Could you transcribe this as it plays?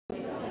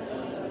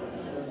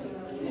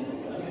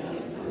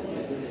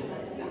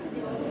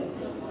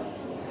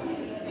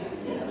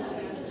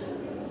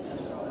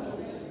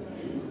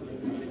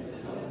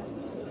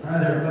All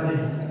right, everybody.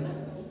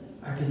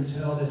 I can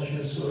tell that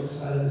you're so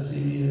excited to see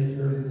me at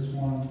 8:30 this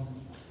morning.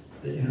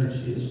 The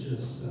energy is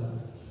just,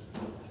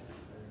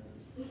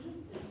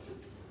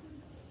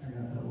 I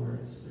got no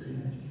words for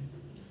energy.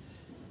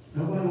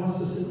 Nobody wants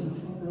to sit in the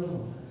front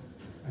row.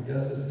 I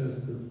guess it's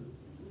just the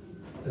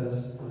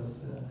test.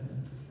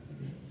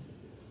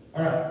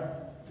 All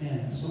right.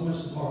 Man, so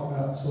much to talk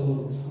about, so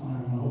little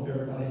time. I hope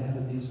everybody had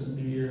a decent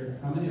New Year.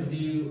 How many of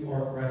you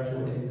are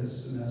graduating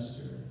this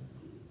semester?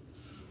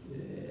 Yeah.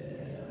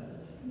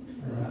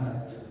 All right.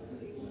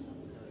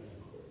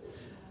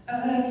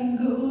 I can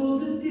go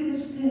the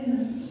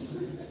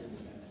distance.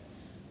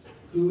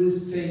 Who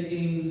is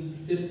taking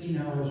 15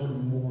 hours or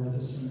more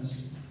this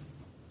semester?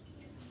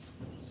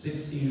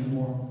 16 or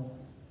more?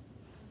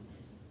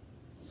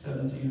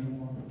 17 or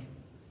more?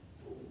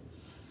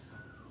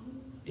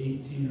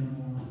 18 or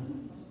more?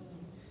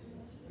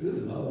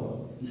 Good Lord.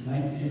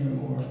 19 or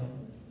more?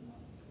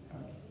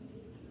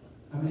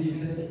 How many do you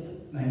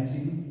take?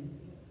 19?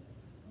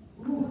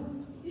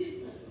 Whew.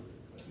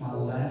 My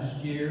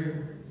last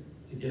year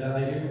to get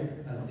out of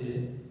here, I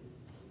did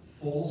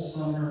full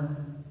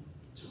summer,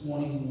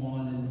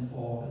 21 in the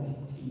fall, and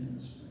 18 in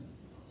the spring.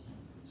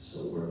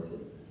 So worth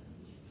it.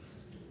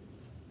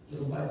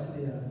 Little bites of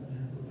the apple.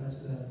 Yeah, little bites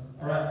of the apple.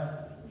 All right.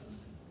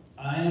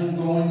 I am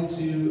going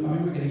to, we're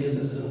going to get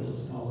into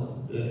syllabus and all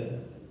of that.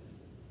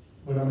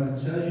 But I'm going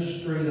to tell you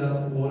straight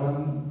up what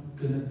I'm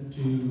going to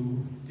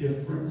do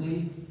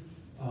differently.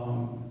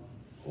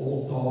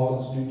 Old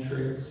dogs, new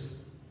tricks,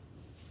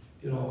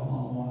 get off my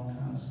lawn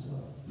kind of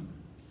stuff.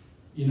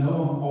 You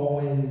know,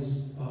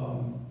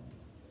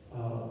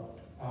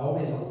 I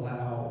always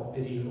allow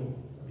video,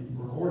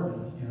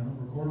 recording,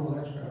 record a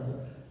lecture.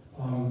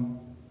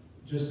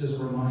 Just as a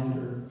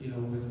reminder,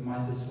 with my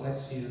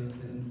dyslexia,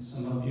 and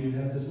some of you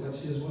have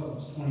dyslexia as well,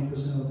 20%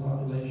 of the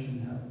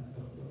population have,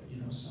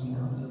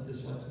 somewhere on the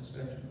dyslexic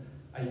spectrum.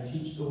 I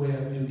teach the way I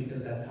do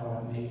because that's how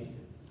I'm made.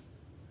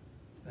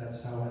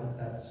 That's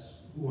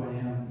who I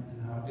am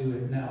and how I do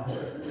it. Now,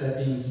 that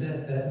being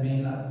said, that may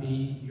not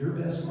be your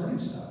best learning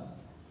style.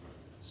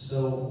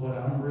 So what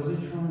I'm really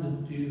trying to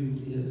do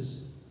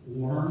is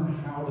learn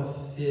how to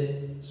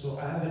fit. So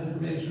I have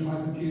information on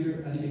my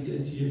computer, I need to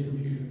get it to your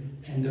computer.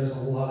 And there's a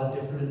lot of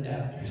different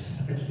adapters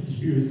that I can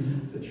use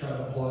to try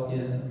to plug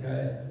in,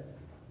 okay?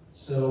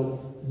 So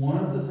one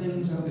of the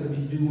things I'm going to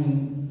be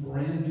doing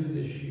brand new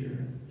this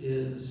year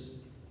is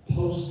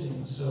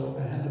posting. So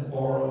I had to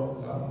borrow,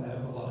 because I don't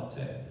have a lot of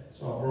tech.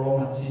 So I borrowed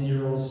my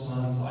 10-year-old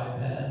son's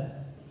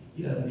iPad.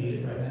 He doesn't need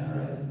it right now,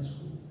 right? He's in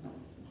school.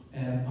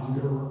 And I'm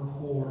going to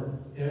record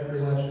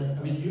every lecture.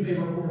 You may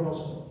record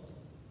also.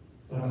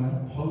 But I'm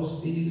going to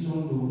post these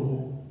on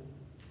Google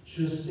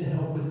just to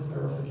help with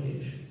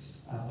clarifications.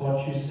 I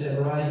thought you said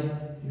right,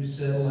 you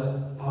said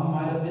left. I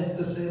might have meant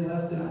to say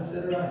left and I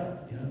said right.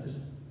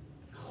 Just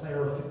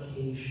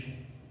clarification.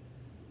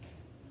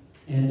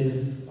 And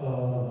if,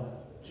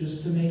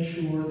 just to make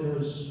sure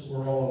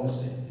we're all on the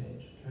same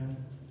page, okay?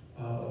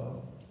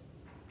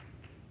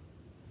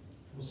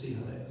 We'll see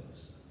how that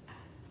goes.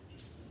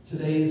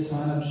 Today's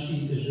sign-up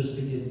sheet is just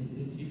to get,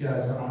 you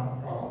guys, I don't have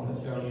a problem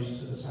with y'all used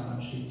to the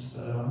sign-up sheets,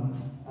 but I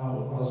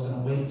was going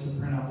to wait to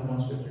print out the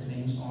ones with your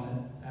names on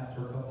it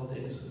after a couple of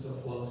days because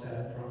of floats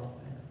had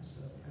dropped and that kind of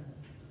stuff.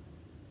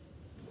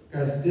 Okay?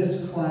 Guys,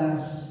 this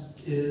class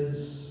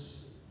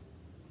is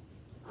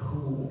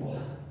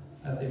cool.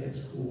 I think it's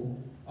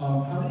cool.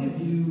 How many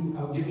of you,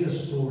 I'll give you a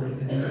story,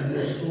 and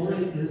this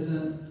story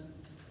isn't,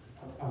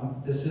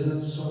 this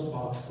isn't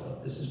soapbox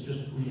stuff, this is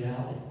just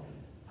reality.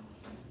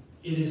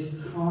 It is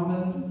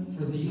common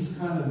for these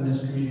kind of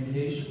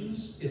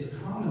miscommunications. It's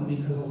common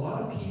because a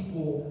lot of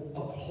people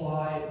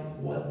apply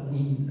what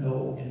we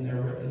know in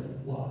their regular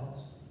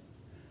lives.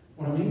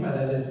 What I mean by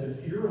that is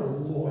if you're a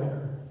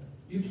lawyer,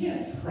 you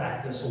can't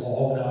practice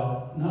law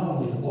without not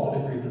only a law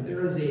degree, but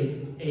there is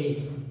a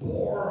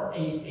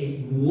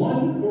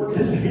one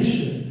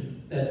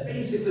organization that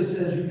basically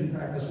says you can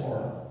practice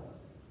law.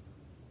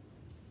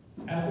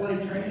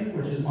 Athletic training,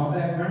 which is my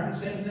background,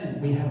 same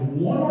thing. We have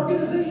one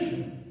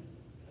organization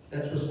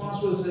that's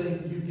responsible to say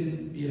you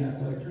can be an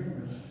athletic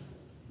trainer.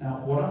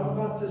 Now, what I'm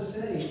about to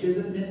say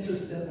isn't meant to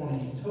step on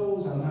any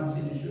toes. I'm not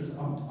saying issues.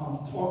 I'm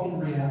talking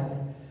reality.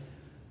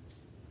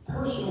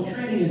 Personal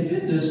training and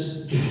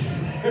fitness,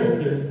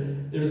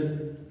 there's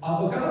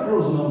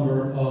Avogadro's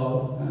number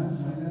of,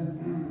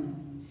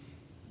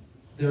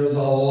 there's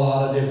a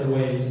lot of different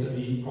ways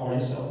to call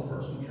yourself a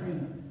personal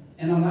trainer.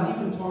 And I'm not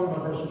even talking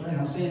about personal training.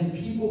 I'm saying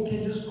people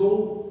can just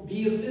go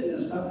be a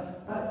fitness.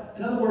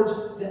 In other words,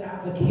 the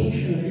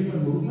application of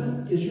human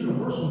movement is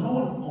universal. No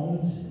one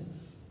owns it.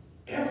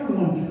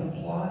 Everyone can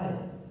apply it.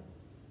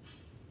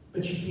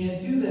 But you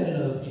can't do that in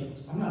other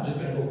fields. I'm not just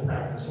going to go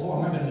practice law.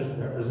 I'm not going to just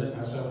represent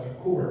myself in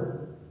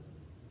court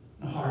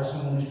and hire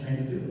someone who's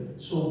trained to do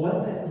it. So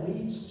what that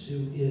leads to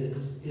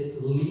is,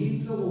 it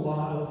leads a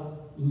lot of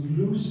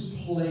loose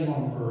play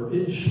on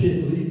verbiage.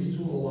 It leads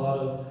to a lot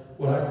of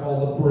what I call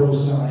the bro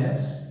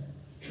science.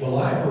 Well,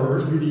 I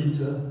heard you need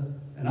to,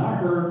 and I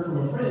heard from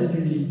a friend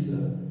you need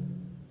to.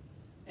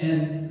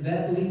 And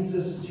that leads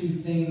us to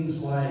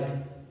things like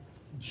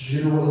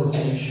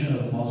generalization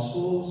of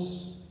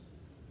muscles.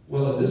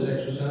 Well, in this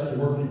exercise,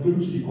 you're working your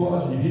glutes and your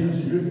quads and your hands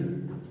and your...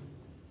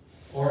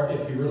 Or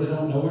if you really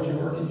don't know what you're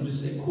working, you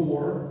just say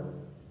core.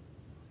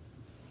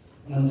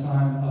 One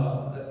time,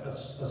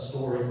 a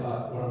story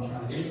about what I'm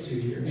trying to get to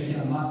here.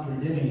 Again, I'm not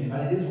condemning it,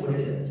 but it is what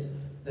it is.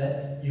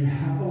 That you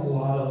have a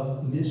lot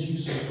of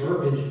misuse of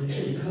verbiage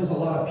because a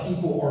lot of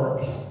people are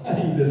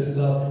applying this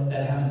stuff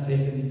that haven't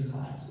taken these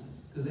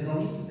classes, because they don't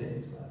need to take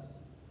these classes.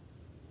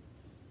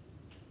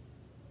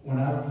 When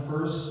I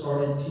first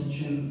started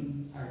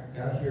teaching, I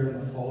got here in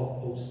the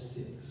fall of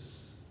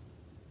 '06.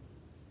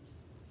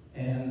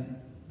 And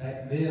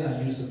back then,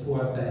 I used to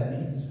pull out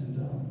bad knees, and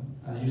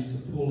I used to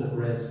pull at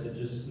reds that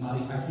just not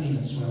even, I can't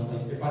even swim.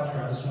 Like, if I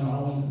try to swim, I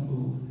don't even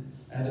move.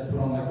 I had to put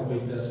on like a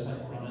weight vest and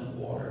like run in the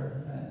water.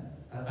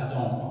 I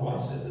don't. My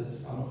wife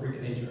says I'm a freak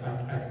of nature.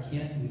 I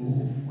can't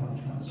move when I'm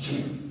trying to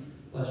swim.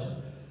 Bless you.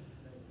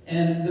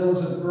 And there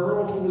was a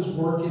girl who was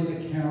working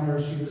the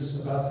counter. She was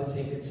about to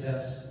take a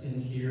test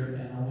in here,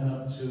 and I went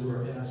up to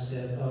her and I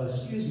said,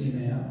 excuse me,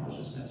 ma'am. I was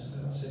just messing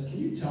with her. I said, can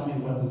you tell me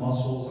what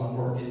muscles I'm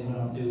working when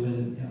I'm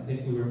doing, I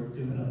think we were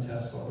doing a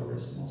test on the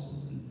wrist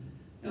muscles. And,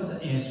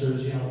 the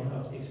answers,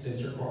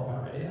 extensor carpi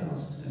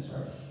radialis,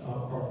 extensor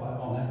carpi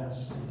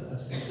ulnaris,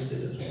 extensor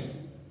digitorum.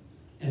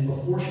 And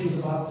before she was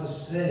about to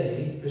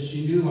say, because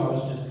she knew I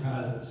was just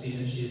kind of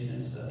seeing if she had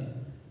been studying,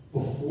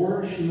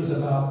 before she was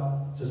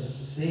about to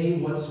say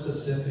what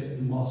specific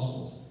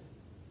muscles,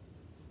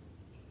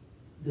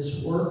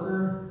 this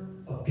worker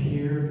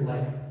appeared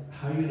like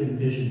how you'd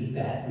envision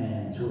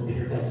Batman to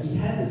appear. Like he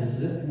had a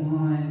zip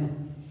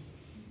line,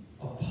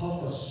 a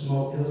puff of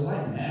smoke. It was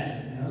like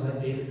magic, man. It was like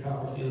David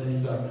Copperfield, and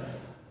he's like,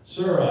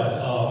 sir,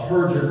 I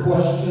heard your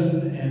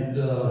question, and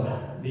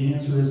the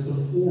answer is the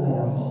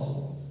forearm muscle.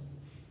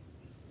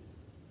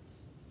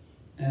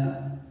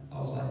 And I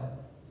was like,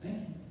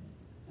 thank you.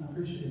 I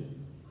appreciate it.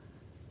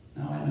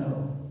 Now I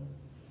know.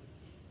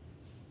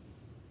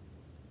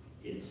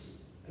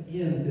 It's,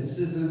 again, this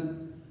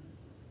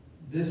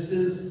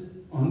is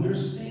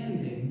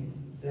understanding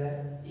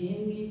that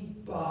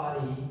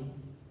anybody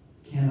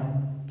can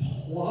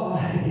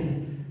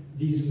apply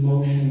these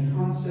motion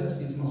concepts,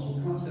 these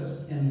muscle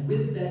concepts, and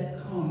with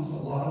that comes a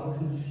lot of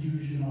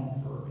confusion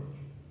on verbiage.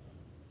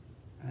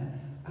 Right?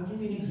 I'll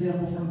give you an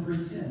example from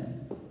 310.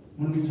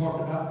 When we talked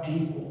about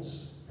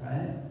ankles,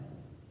 right?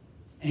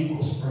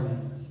 Ankle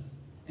sprains.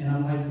 And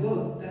I'm like,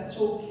 look, that's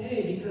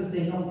okay because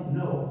they don't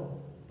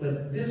know.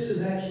 But this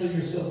is actually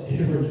your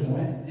subtalar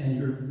joint,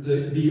 and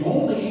the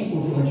only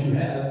ankle joint you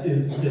have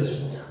is this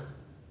one.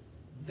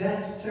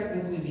 That's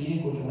technically the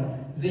ankle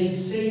joint. They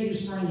say you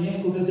sprain the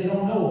ankle because they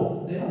don't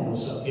know. They don't know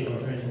subtalar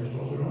transverse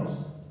dorsal joints.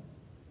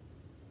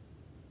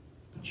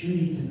 But you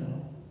need to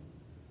know.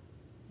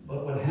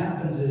 But what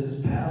happens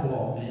is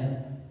Pavlov, man.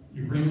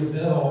 You ring the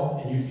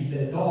bell and you feed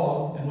that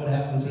dog, and what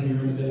happens when you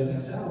ring the bell is going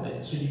to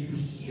salivate. So you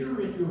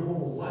hear it your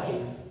whole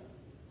life.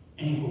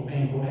 Ankle,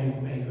 ankle,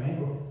 ankle, ankle,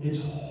 ankle.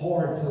 It's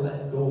hard to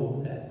let go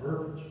of that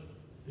verbiage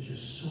because you're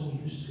so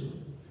used to it.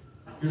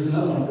 Here's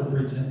another one for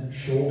 310,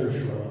 shoulder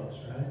shrugs,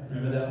 right?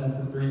 Remember that one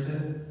from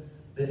 310?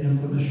 The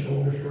infamous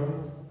shoulder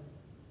shrugs?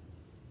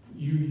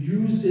 You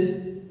used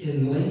it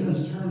in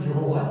layman's terms your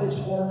whole life. It's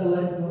hard to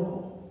let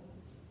go.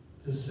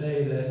 To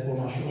say that, well,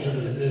 my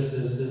shoulder is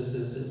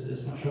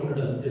this. My shoulder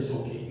doesn't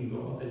dislocate and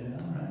go up and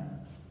down,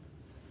 right?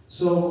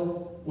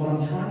 So what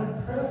I'm trying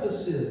to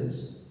preface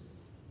is,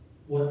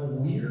 what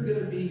we're going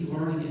to be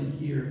learning in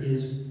here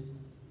is,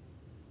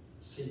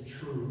 say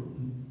true,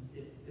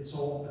 it's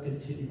all a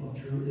continuum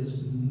of true,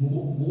 is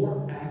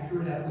more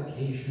accurate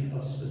application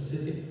of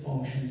specific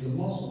functions of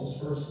muscles,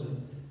 firstly,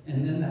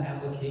 and then the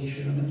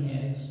application of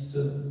mechanics to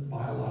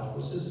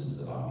biological systems,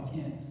 the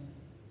biomechanics.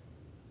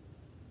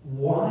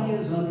 Why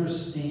is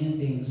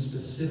understanding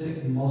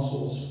specific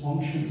muscles,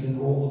 functions, and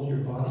role of your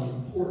body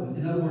important?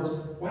 In other words,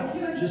 why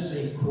can't I just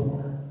say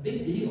core?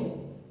 Big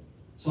deal.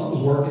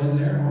 Something's working in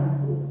there,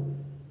 I'm core.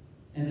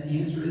 And the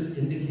answer is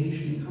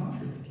indication and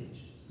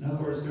contraindications. In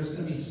other words, there's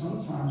going to be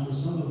some times where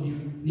some of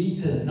you need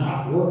to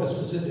not work a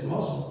specific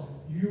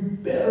muscle. You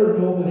better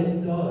know what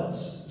it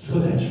does so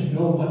that you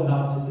know what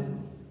not to do.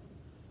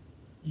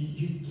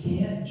 You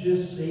can't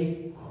just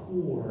say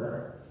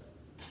core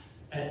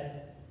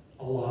at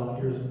a lot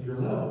of your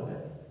level.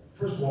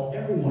 First of all,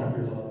 every one of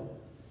your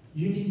level.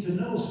 You need to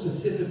know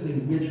specifically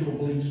which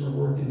obliques are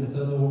working with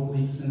other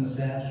obliques in the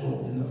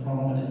satchel, in the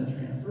frontal, and in the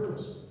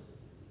transverse.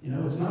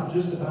 It's not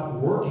just about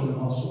working a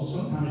muscle.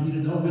 Sometimes you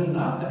need to know when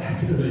not to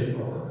activate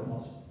or work a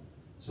muscle.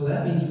 So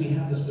that means we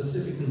have to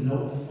specifically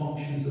know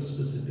functions of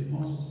specific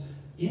muscles.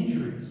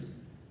 Injuries,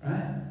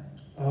 right?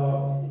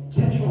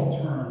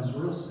 Catch-all terms,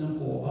 real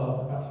simple.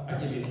 I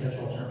give you a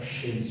catch-all term,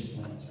 shin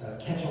splints, right?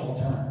 Catch-all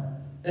term.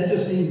 That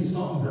just means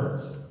something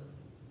hurts.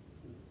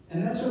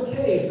 And that's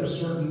okay for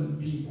certain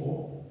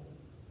people,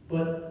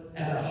 but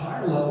at a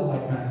higher level,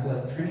 like my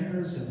athletic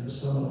trainers, and for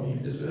some of you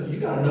physical, you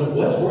got to know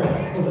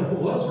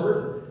what's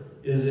hurting.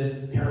 Is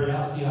it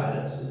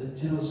periosteoitis? Is it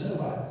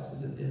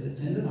tenosynovitis? Is it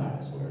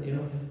tendonitis? Or,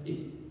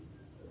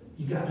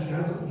 You got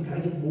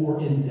to get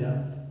more in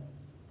depth.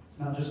 It's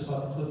not just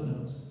about the cliff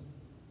notes.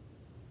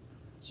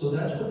 So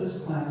that's what this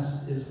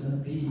class is going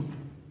to be.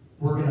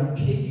 We're going to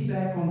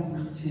piggyback on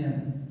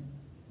 310,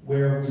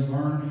 where we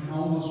learn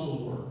how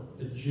muscles work,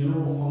 the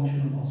general function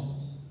of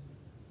muscles.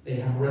 They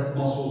have rep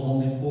muscles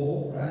only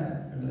pull,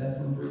 right? Remember that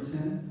from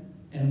 310?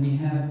 And we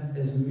have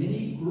as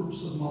many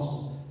groups of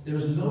muscles.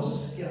 There's no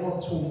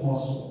skeletal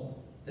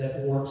muscle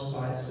that works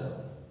by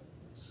itself.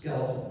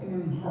 Skeletal,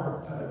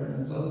 heart,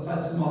 there's other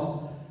types of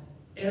muscles.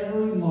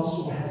 Every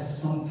muscle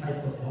has some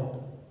type of help.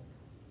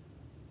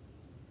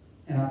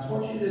 And I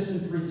taught you this in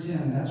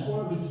 310. That's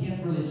why we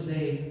can't really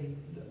say,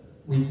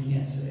 we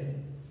can't say.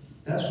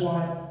 That's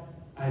why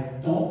I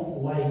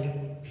don't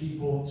like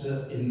people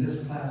to, in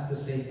this class, to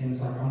say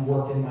things like, I'm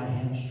working my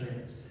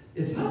hamstrings.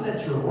 It's not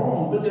that you're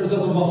wrong, but there's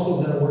other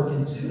muscles that are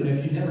working too. And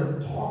if you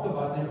never talk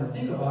about it, never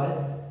think about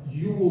it,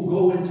 you will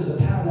go into the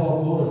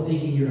Pavlov mode of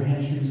thinking your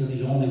hamstrings are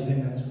the only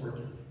thing that's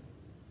working.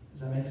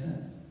 Does that make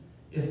sense?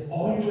 If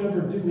all you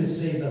ever do is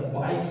say the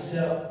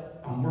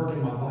bicep, I'm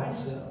working my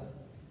bicep,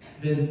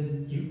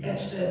 then you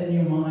etch that in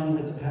your mind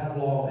with the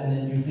Pavlov, and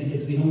then you think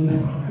it's the only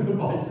the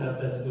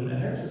bicep that's doing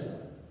that exercise.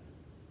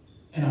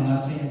 And I'm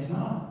not saying it's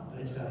not, but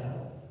it's got to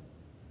help.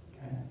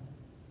 Okay?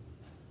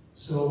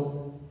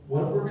 So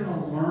what we're going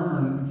to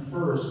learn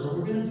first, or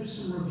we're going to do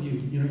some review.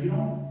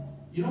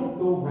 You don't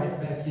go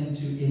right back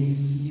into any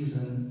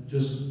season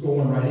just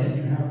going right in.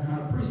 You have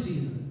kind of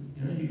preseason.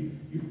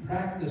 You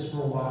practice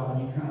for a while,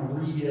 and you kind of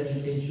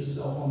re-educate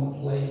yourself on the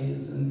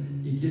plays,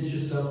 and you get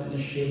yourself into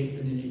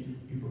shape, and then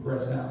you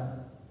progress. Now,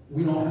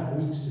 we don't have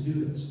weeks to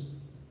do this.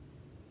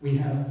 We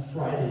have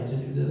Friday to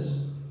do this,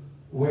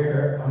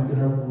 where I'm going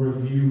to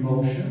review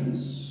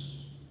motions.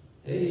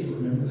 Hey,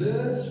 remember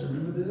this,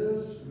 remember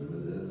this, remember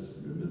this,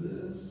 remember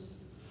this.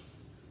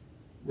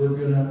 We're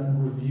going to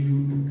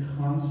review the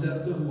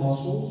concept of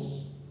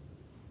muscles,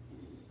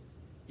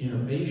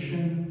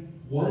 innervation.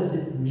 What does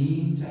it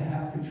mean to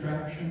have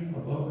contraction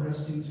above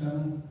resting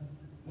tone?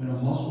 When a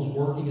muscle's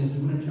working, is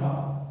doing a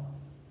job.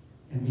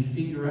 And we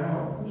figure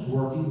out who's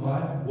working by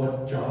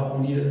what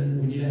job we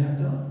need to have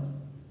done.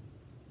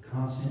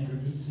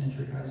 Concentric,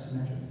 eccentric,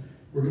 isometric.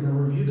 We're going to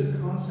review the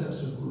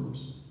concepts of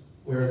groups,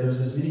 where there's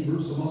as many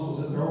groups of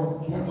muscles as there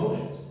are joint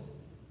motions.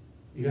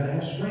 You got to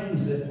have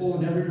strings that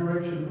pull in every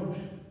direction of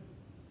motion.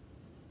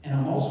 And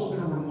I'm also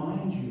going to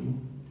remind you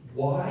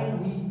why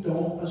we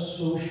don't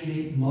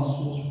associate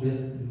muscles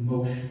with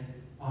motion.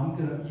 You're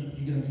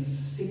going to be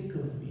sick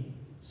of me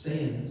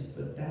saying this,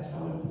 but that's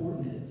how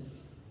important it is.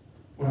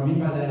 What I mean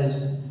by that is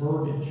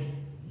verbiage.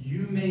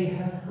 You may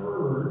have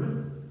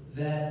heard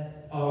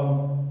that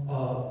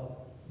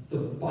the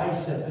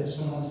bicep, if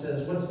someone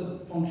says, what's the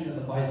function of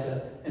the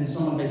bicep? And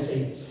someone may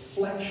say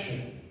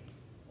flexion.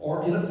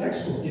 Or in a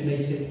textbook, it may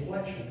say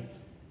flexion.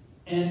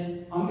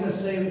 And I'm going to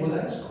say, well,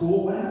 that's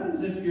cool. What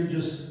happens if you're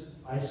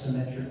just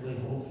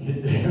isometrically holding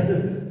it there?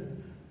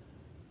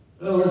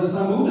 In other words, it's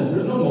not moving.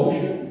 There's no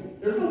motion.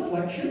 There's no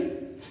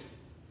flexion.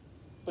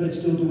 But it's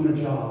still doing a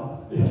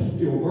job. It's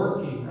still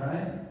working,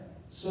 right?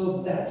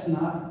 So that's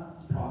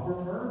not proper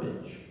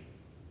verbiage.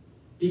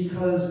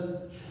 Because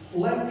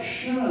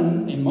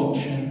flexion, a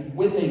motion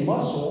with a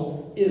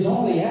muscle, is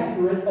only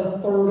accurate a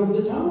third of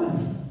the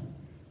time.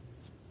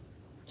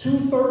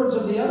 2/3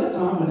 of the other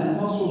time, when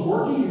that muscle's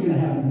working, you're going to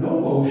have no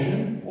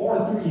motion, or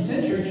through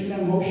eccentrics, you're going to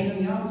have motion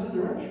in the opposite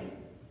direction.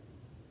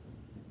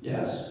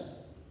 Yes?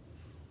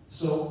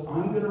 So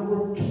I'm going to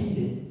repeat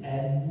it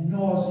ad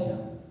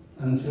nauseum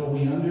until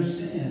we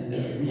understand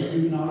that we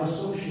do not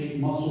associate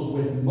muscles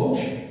with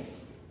motion.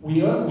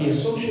 We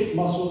associate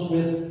muscles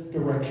with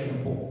direction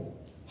of pull.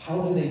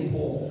 How do they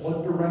pull?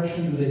 What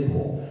direction do they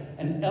pull?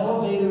 An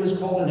elevator is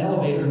called an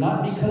elevator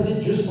not because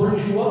it just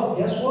brings you up.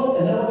 Guess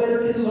what? An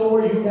elevator can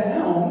lower you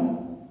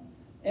down,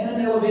 and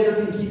an elevator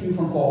can keep you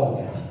from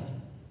falling down.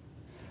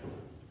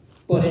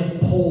 But it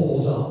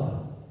pulls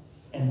up.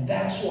 And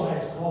that's why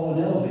it's called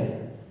an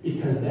elevator.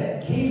 Because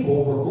that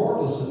cable,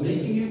 regardless of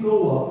making you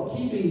go up,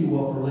 keeping you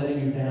up, or letting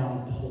you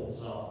down,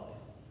 pulls up.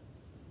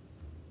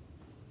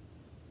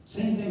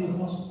 Same thing with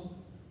muscle.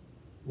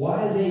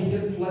 Why is a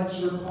hip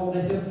flexor called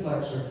a hip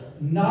flexor?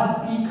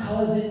 Not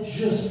because it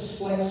just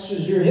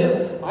flexes your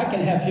hip. I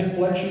can have hip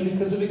flexion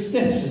because of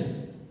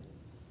extensions.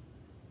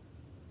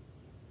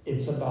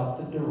 It's about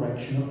the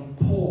direction of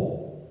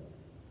pull.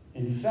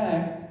 In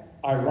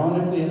fact,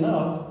 ironically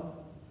enough,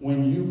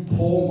 when you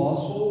pull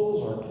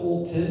muscles or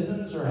pull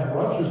tendons or have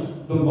ruptures,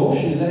 the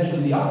motion is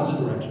actually the opposite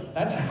direction.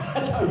 That's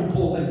how you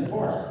pull things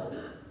apart.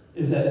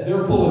 Is that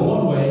they're pulling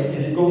one way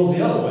and it goes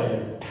the other way.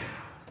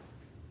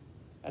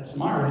 That's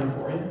some irony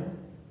for you.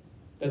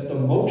 That the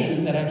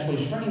motion that actually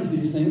strains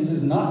these things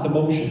is not the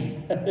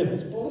motion that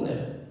is pulling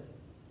it.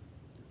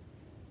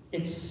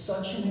 It's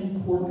such an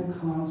important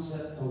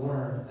concept to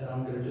learn that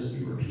I'm going to just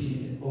be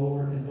repeating it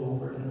over and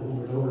over and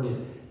over and over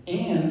again.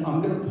 And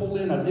I'm going to pull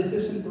in, I did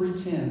this in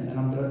 310, and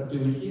I'm going to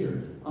do it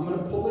here. I'm going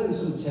to pull in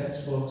some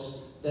textbooks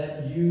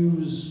that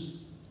use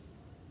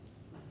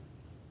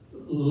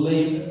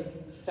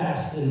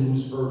fast and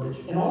loose verbiage.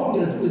 And all I'm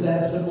going to do is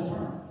add a simple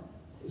term.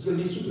 It's going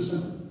to be super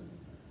simple.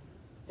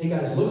 Hey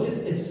guys, look at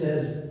it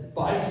says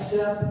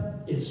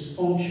bicep, its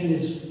function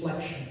is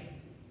flexion.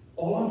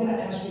 All I'm going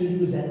to ask you to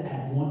do is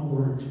add one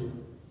word to it.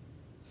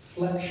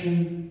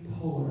 Flexion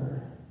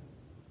puller.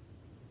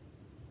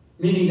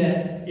 Meaning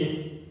that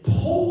it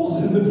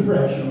pulls in the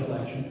direction of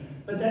flexion,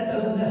 but that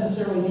doesn't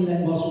necessarily mean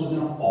that muscle is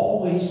going to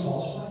always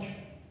cause flexion.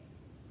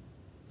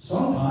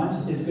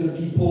 Sometimes it's going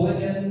to be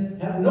pulling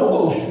and have no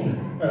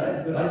motion,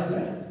 right, with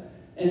isometrics.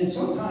 And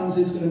sometimes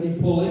it's going to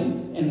be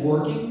pulling and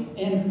working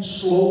and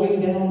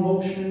slowing down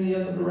motion in the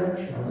other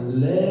direction, or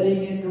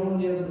letting it go in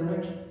the other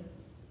direction.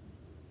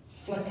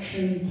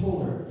 Flexion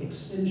puller,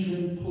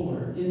 extension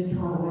puller,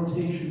 internal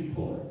rotation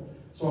puller.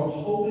 So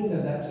I'm hoping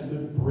that that's a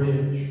good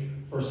bridge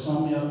for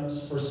some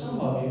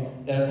of you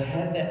that have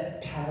had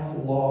that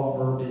Pavlov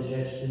verbiage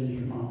etched into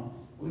your mind.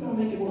 We're going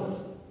to make it work.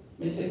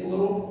 It may take a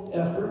little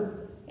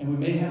effort, and we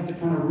may have to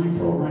kind of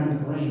reprogram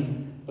the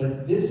brain,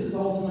 but this is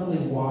ultimately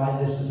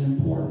why this is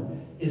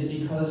important, is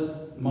because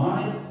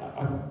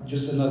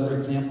just another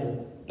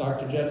example,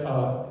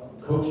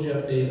 Coach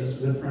Jeff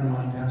Davis, a good friend of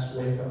mine, passed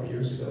away a couple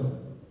years ago.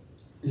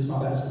 He's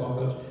my basketball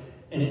coach.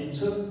 And it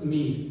took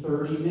me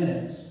 30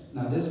 minutes.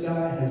 Now, this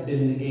guy has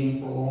been in the game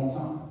for a long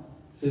time.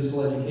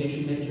 Physical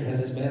education major, has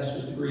his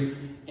master's degree.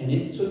 And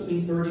it took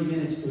me 30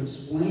 minutes to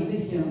explain to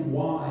him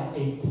why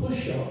a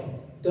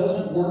push-up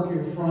doesn't work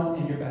your front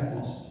and your back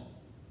muscles.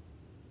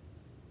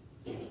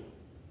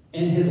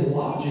 And his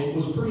logic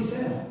was pretty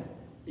sound.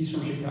 He's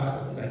from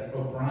Chicago. He's like,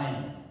 oh,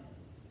 Brian,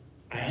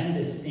 I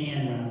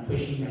understand when I'm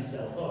pushing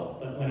myself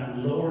up, but when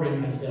I'm lowering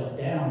myself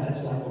down,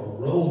 that's like a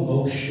row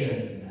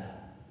motion.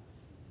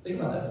 Think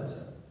about that for a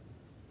second.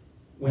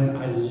 When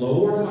I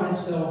lower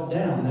myself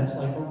down, that's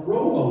like a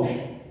row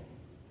motion.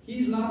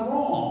 He's not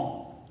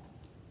wrong.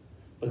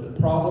 But the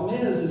problem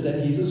is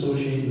that he's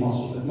associating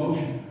muscles with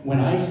motion. When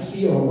I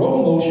see a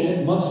row motion,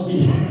 it must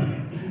be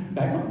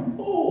back up.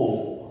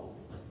 Oh,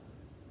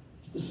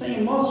 it's the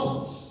same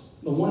muscles.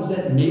 The ones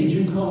that made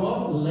you come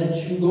up, let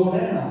you go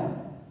down.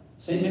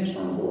 Same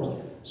external force.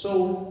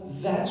 So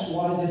that's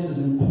why this is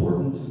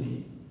important to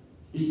me.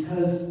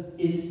 Because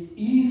it's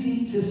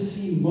easy to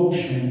see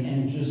motion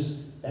and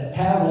just that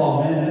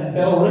Pavlov, man, that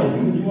bell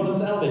rings and you want to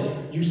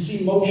salivate. You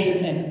see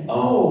motion and,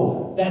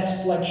 oh,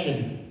 that's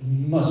flexion.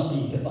 Must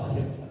be a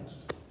hip flex.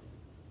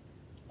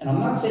 And I'm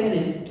not saying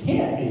it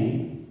can't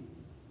be,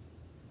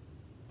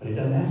 but it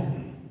doesn't have to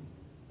be.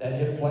 That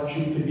hip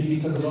flexion could be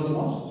because of other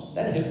muscles.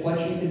 That hip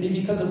flexion could be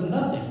because of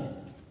nothing.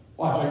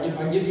 Watch,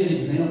 I give you an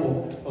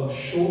example of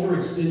shoulder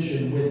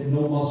extension with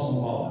no muscle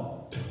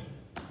involvement.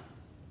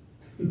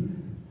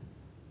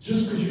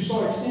 Just because you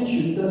saw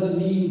extension doesn't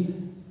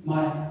mean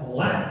my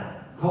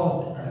lat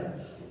caused it, right?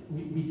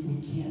 We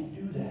can't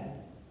do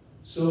that.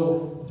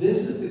 So this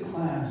is the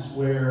class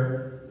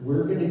where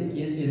we're going to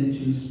get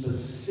into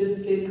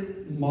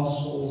specific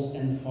muscles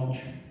and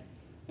function.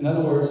 In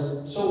other words,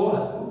 so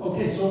what?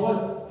 Okay, so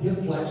what? Hip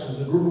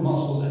flexors, a group of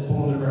muscles that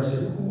pull in the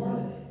direction. Who are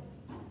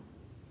they?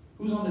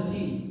 Who's on the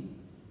team?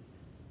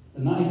 The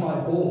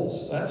 95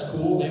 Bulls. That's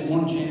cool. They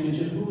won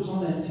championships. Who was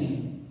on that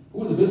team?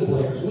 Who are the good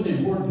players? Who are the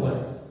important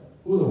players?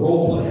 Who are the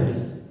role players?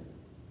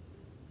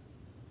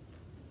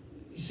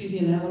 You see the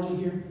analogy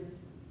here?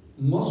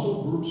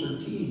 Muscle groups are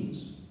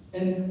teams.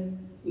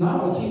 And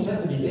not all teams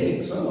have to be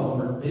big. Some of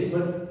them are big,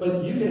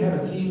 but you can have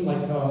a team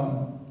like,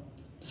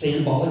 say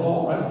in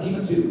volleyball, right? A team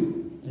of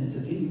two, and it's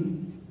a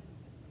team.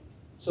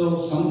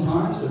 So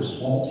sometimes there's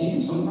small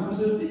teams, sometimes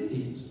there's big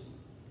teams.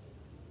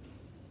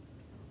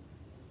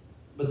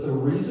 But the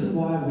reason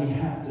why we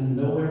have to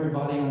know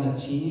everybody on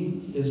the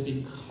team is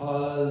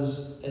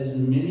because as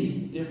many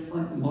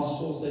different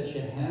muscles that you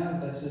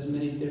have, that's as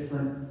many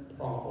different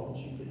problems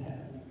you can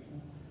have.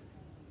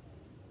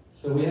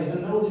 So we have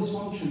to know these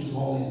functions of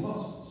all these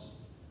muscles.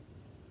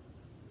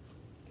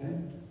 Okay?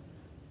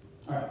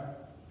 All right.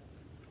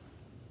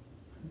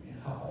 Let me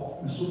hop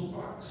off my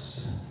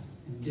soapbox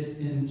and get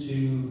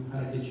into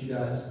how to get you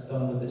guys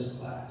done with this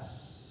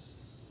class.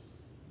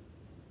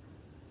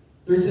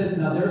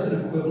 310, now there's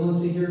an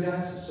equivalency here,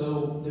 guys.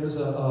 So there's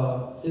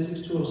a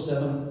Physics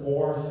 207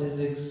 or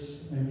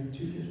Physics maybe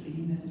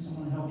 215.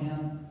 Someone help me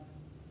out?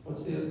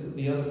 What's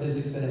the other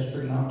physics that has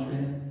trigonometry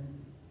in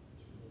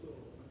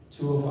it?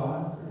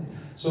 205.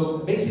 So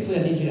basically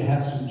I need you to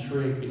have some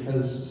trig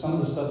because some of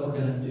the stuff we're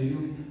going to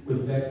do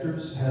with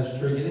vectors has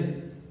trig in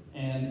it.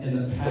 And in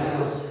the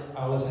past,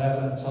 I was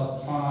having a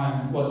tough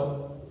time.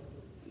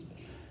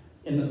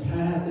 In the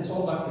past, it's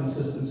all about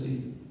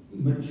consistency.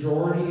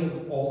 Majority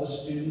of all the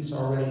students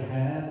already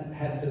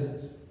had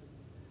physics.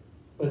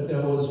 But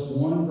there was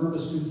one group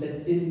of students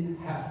that didn't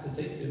have to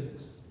take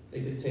physics.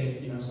 They could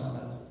take,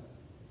 something else.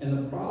 And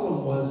the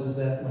problem was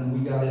that when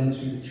we got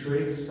into the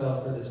trig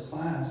stuff for this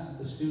class,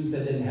 the students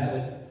that didn't have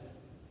it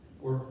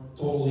were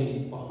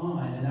totally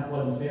behind, and that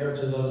wasn't fair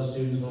to the other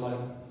students who were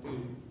like,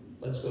 dude,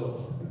 let's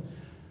go.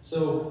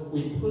 So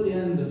we put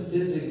in the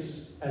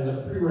physics as a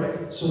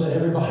prereq so that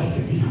everybody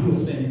could be on the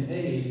same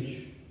page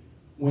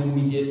when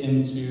we get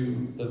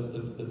into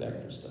the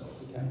vector stuff,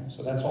 okay?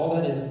 So that's all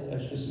that is.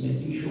 That's just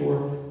making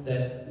sure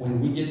that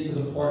when we get to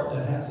the part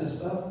that has this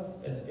stuff,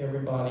 that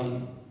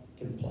everybody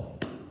can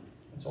play.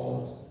 That's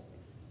all it is.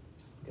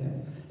 Okay?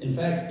 In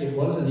fact, it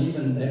wasn't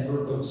even that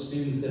group of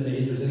students that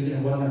made yours, and again,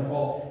 it wasn't their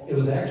fault. It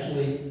was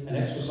actually an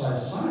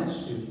exercise science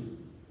student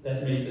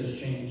that made this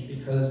change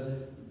because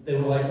they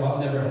were like, well,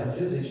 I've never had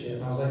physics yet.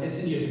 And I was like, it's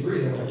in your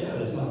degree. They were like, yeah,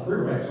 but it's not a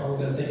prereq, so I was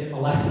going to take it my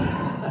last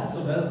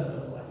semester. I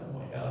was like, oh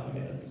my God, we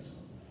got to do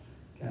something.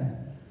 Okay?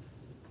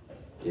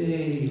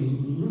 Yay,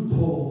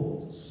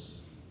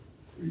 loopholes.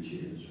 3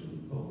 cheers for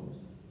loopholes.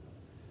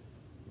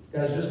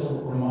 Guys, just a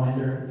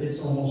reminder, it's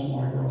almost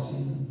Mardi Gras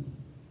season.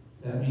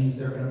 That means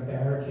they're going to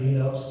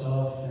barricade up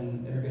stuff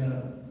and they're going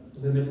to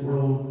limit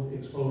road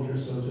exposure,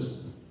 so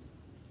just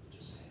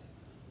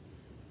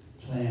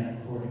plan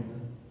accordingly.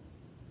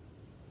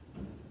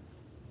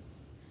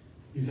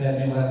 You've had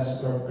me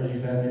or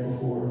you've had me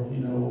before, you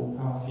know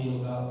how I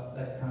feel about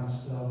that kind of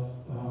stuff.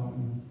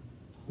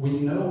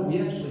 We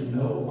actually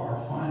know our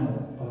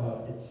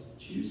final, it's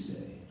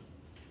Tuesday.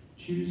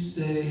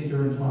 Tuesday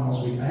during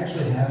finals week. I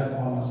actually have it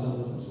on my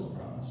syllabus, I'm so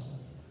proud of myself.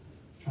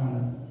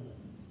 Trying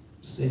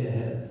to stay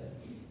ahead.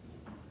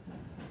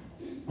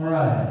 All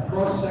right,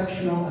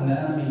 cross-sectional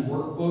anatomy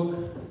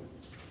workbook.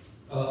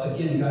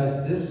 Again,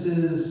 guys, this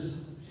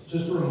is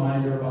just a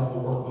reminder about the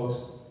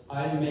workbooks.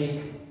 I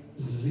make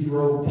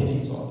 0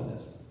 pennies off of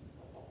this.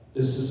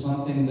 This is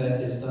something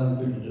that is done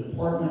through the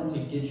department to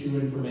get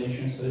you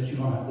information so that you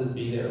don't have to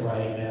be there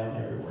writing down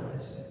every word I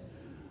say.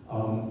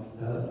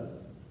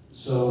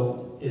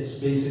 So it's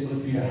basically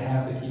for you to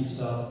have the key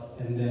stuff,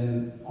 and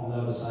then on the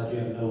other side you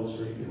have notes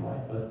where you can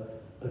write.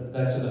 But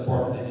that's a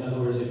department thing. In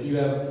other words, if you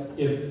have,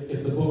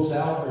 if the book's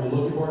out or you're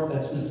looking for it,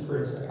 that's Mr.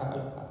 Chris.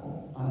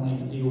 I don't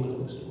even deal with the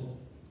bookstore.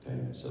 Okay,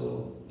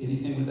 so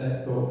anything with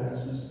that, go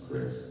ask Mr.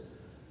 Chris.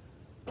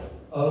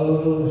 I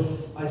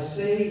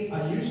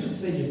usually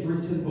say your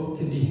 310 book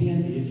can be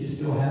handy if you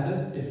still have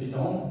it. If you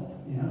don't,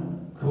 you know,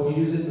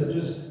 co-use it. But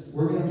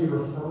we're going to be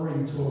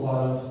referring to a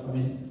lot of,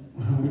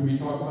 when we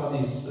talk about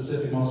these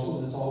specific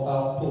muscles, it's all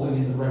about pulling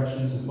in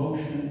directions of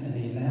motion and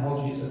the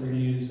analogies that we're going to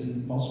use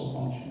in muscle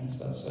function and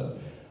stuff. So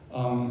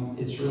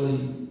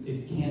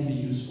it can be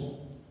useful.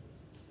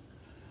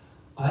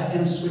 I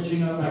am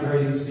switching up my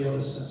grading scale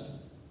this semester.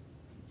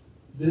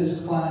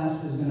 This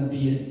class is going to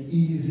be an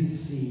easy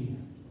C.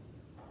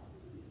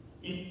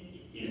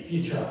 If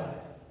you try,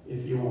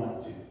 if you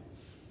want to.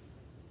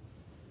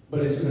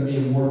 But it's going to be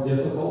a more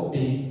difficult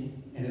B,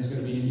 and it's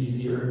going to be it's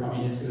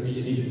going to be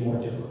an even more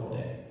difficult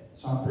A.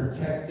 So I'm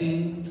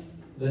protecting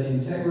the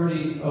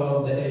integrity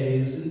of the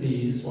A's and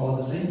B's while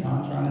at the same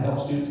time trying to help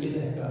students get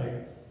the heck out of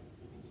here.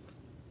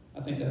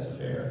 I think that's a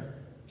fair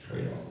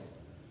trade-off.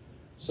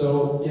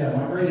 So yeah,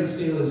 my grading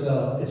scale is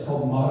it's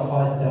called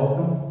Modified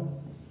Delcom.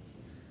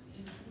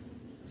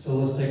 So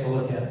let's take a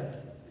look at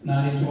it.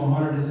 90 to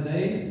 100 is an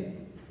A.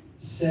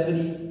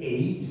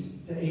 78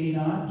 to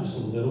 89, just a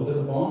little bit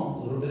of bump, a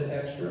little bit of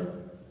extra.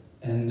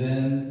 And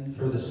then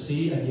for the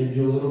C, I give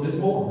you a little bit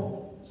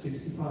more,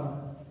 65.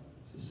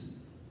 It's a C.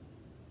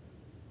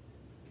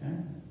 Okay?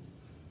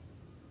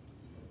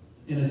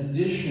 In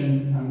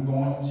addition, I'm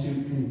going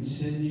to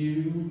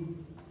continue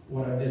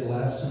what I did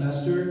last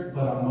semester,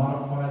 but I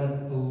modified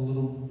it a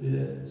little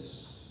bit.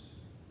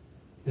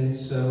 Okay,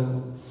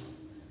 so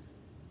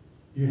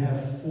you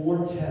have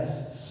 4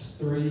 tests,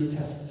 3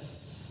 tests.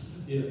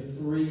 You have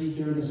 3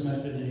 during the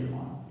semester, then you're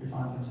fine. You're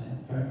fine with the exam,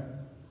 okay?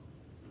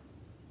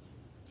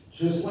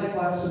 Just like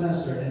last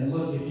semester, and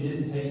look, if you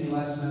didn't take me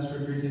last semester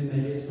at 310,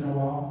 maybe it's been a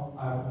while,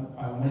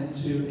 I went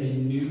to a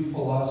new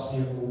philosophy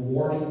of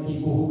rewarding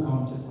people who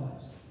come to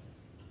class.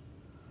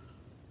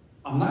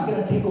 I'm not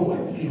going to take away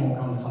if you don't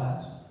come to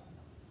class,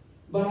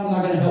 but I'm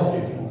not going to help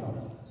you if you don't come to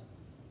class.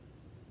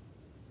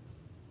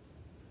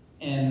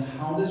 And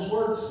how this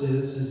works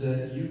is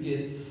that you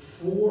get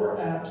 4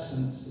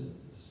 absences.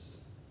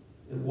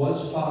 It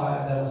was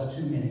 5, that was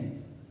too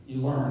many.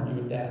 You learn,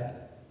 you adapt.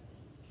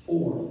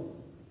 4.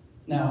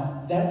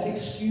 Now, that's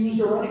excused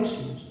or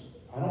unexcused.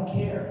 I don't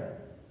care.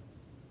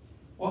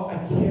 Well, I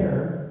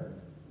care,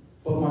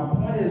 but my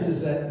point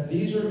is that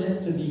these are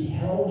meant to be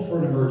held for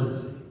an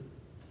emergency.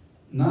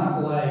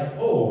 Not like,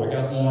 oh, I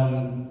got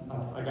one.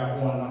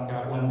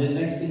 Then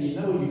next thing you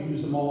know, you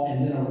use them all,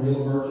 and then a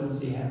real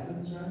emergency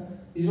happens, right?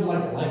 These are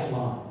like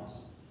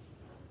lifelines.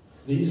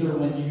 These are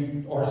when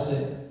you are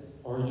sick,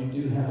 or you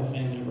do have a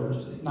family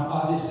emergency. Now,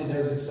 obviously,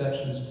 there's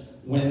exceptions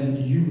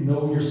when you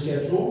know your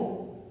schedule.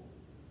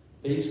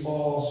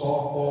 Baseball,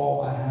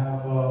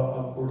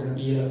 softball, we're going to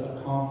be at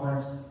a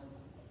conference.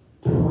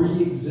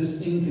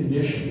 Pre-existing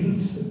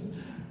conditions,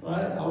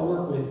 right? I'll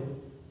work with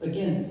you.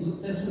 Again,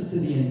 listen to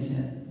the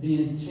intent.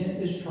 The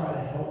intent is try to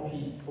help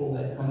people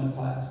that come to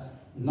class,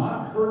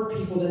 not hurt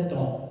people that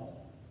don't.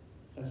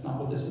 That's not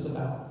what this is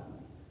about.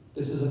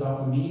 This is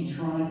about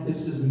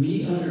this is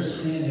me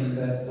understanding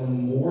that the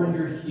more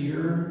you're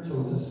here to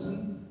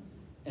listen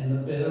and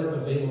the better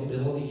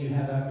availability you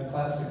have after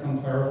class to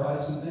come clarify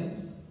some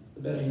things,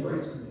 the better your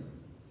grades can be.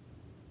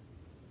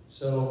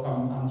 So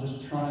I'm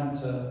just trying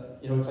to,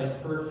 it's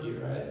like curfew,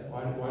 right?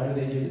 Why do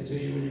they give it to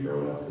you when you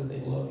grow up? Because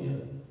they love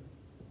you.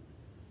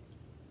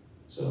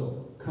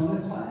 So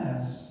come to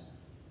class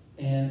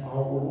and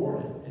I'll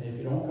reward it. And if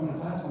you don't come to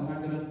class, I'm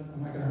not going to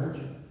gonna hurt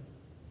you.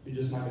 You're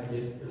just not gonna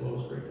get your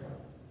lowest grade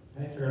out.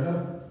 Okay, fair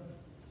enough?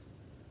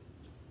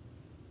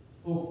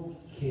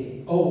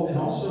 Okay. Oh, and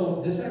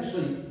also, this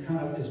actually kind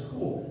of is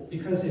cool,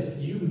 because if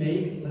you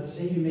make, let's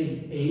say you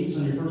made A's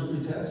on your first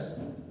 3 tests,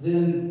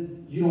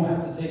 then you don't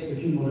have to take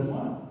the cumulative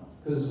final.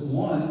 Because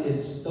 1,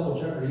 it's double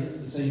jeopardy, it's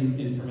the same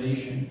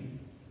information.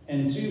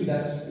 And 2,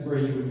 that's the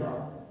grade you would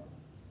drop.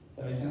 Does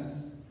that make sense?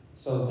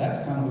 So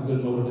that's kind of a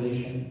good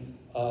motivation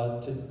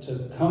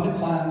to come to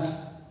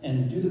class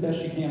and do the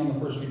best you can on the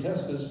first 3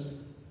 tests, because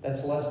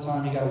that's less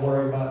time you got to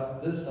worry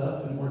about this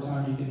stuff and more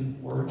time you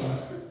can worry about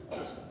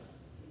other stuff.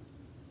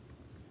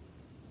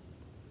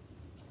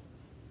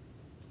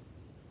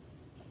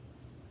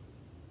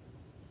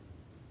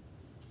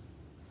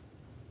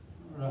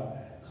 All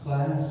right,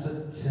 class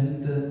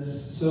attendance.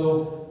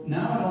 So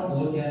now I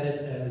don't look at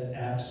it as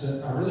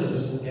absent. I really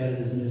just look at it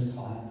as missed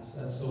class.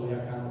 That's the way I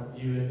kind of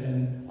view it.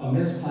 And a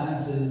missed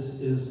class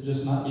is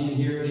just not being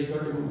here at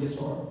 8:30 when we get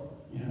started.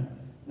 You know,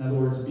 in other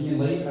words, being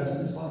late, that's a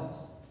missed class.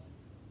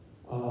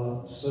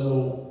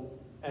 So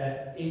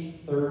at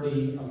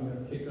 8:30, I'm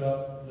going to pick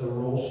up the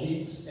roll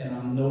sheets, and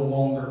I'm no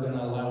longer going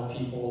to allow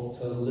people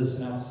to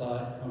listen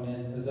outside, come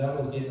in, because that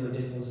was getting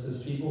ridiculous,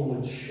 because people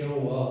would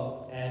show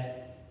up at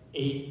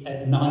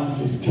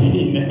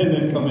 9:15 and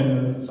then come in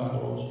and sign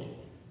the roll sheet.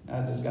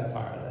 I just got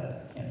tired of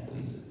that. I can't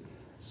please it.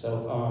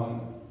 So,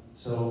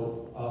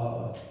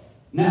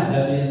 now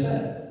that being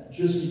said,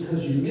 just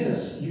because you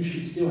miss, you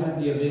should still have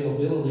the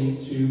availability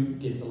to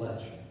get the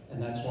lecture.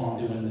 And that's why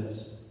I'm doing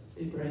this.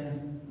 Hey,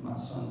 Brandon, my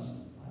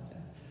son's like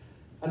that.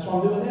 That's why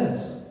I'm doing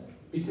this.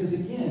 Because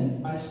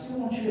again, I still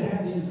want you to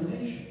have the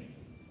information.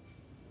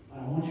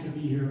 But I want you to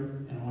be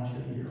here, and I want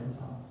you to be here on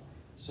time.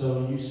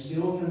 So you're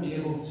still going to be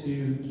able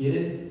to get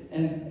it.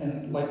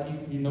 And like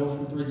you know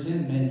from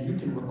 310, man, you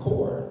can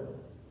record.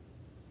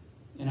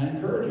 And I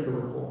encourage you to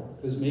record,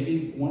 because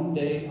maybe one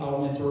day I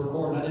meant to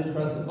record and I didn't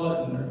press the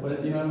button, or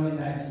what, you know what I mean?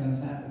 Accidents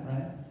happen,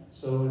 right?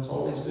 So it's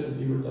always good to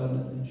be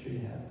redundant and make sure you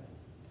have it.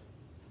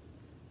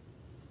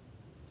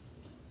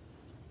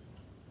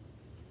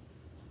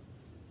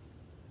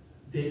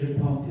 David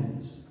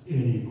Pumpkins,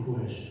 any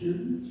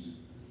questions?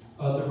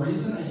 The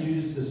reason I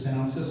use the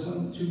sound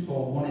system,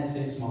 twofold. 1, it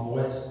saves my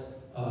voice.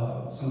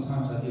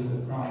 Sometimes I deal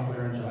with chronic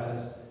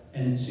laryngitis.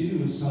 And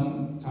 2,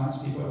 sometimes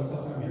people have a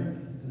tough time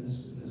hearing in this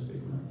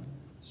big room.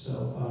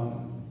 So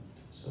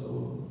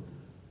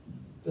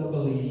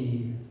double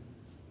E.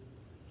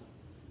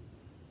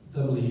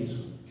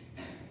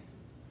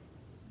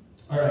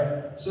 All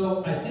right,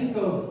 so I think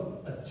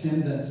of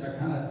attendance, I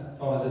kind of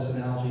thought of this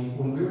analogy.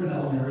 When we were in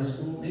elementary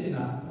school, maybe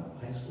not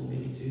high school,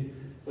 maybe too,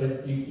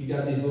 but you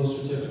got these little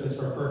certificates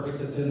for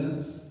perfect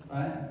attendance,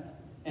 right?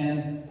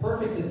 And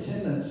perfect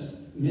attendance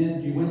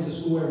meant you went to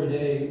school every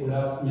day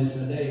without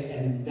missing a day,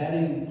 and that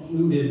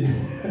included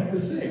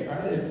sick,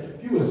 right?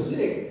 If you were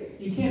sick,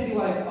 you can't be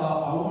like,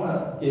 I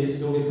want to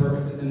still get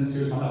perfect attendance,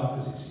 here's my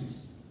doctor's excuse.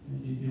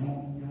 You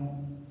don't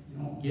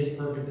get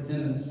perfect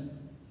attendance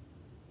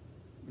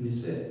when you're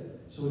sick.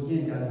 So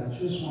again, guys, I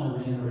just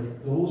want to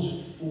reiterate,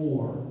 those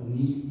 4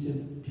 need to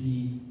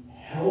be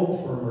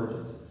held for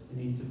emergencies.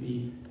 They need to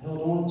be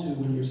held on to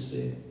when you're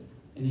sick.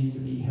 They need to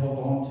be held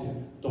on to.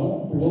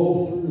 Don't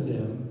blow through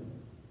them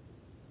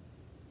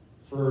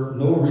for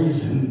no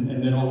reason,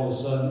 and then all of a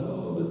sudden,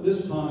 oh, but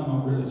this time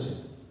I'm really sick.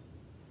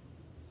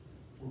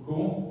 We're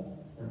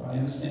cool? Everybody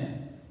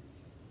understand?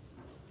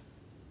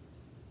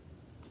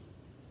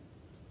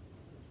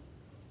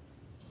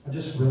 I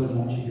just really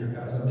want you here,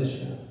 guys. I miss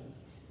you.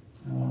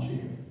 I want you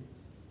here.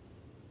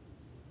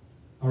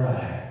 All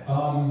right.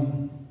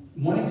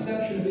 One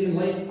exception to being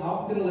late,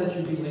 I'm going to let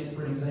you be late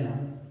for an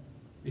exam,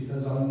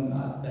 because I'm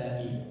not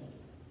that evil.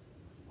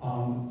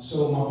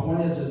 So my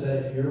point is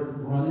that if you're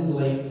running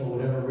late for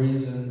whatever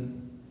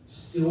reason,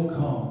 still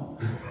come.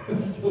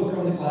 Still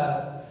come to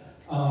class.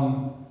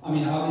 I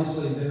mean,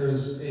 obviously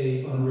there's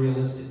a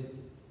unrealistic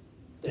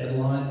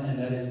deadline, and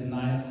that is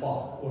 9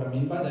 o'clock. What I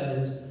mean by that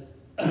is,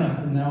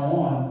 from now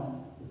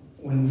on,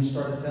 when we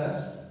start a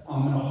test,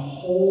 I'm going to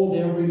hold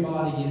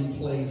everybody in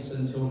place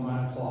until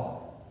 9 o'clock.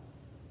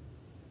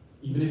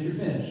 Even if you're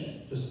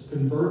finished, just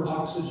convert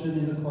oxygen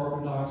into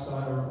carbon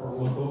dioxide, or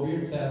look over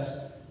your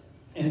test.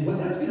 And what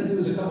that's going to do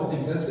is a couple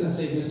things. That's going to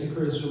save Mr.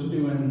 Chris from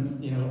doing,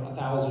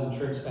 1,000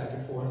 tricks back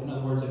and forth. In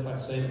other words, if I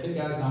say, okay,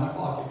 guys, 9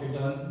 o'clock, if you're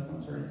done,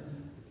 don't turn it.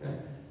 Okay?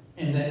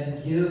 And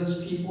that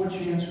gives people a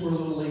chance who are a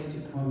little late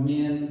to come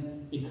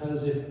in,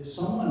 because if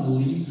someone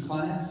leaves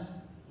class,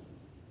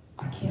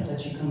 I can't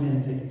let you come in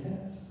and take a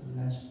test. I mean,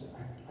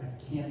 I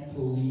can't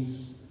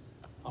police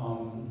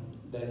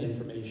that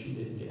information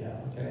didn't get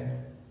out, okay?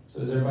 So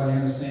does everybody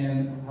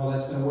understand how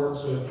that's going to work?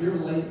 So if you're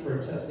late for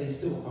a test, they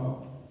still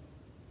come.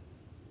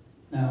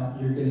 Now,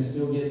 you're going to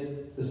still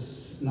get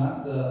this,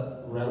 not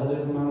the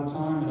relative amount of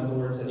time. In other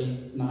words, at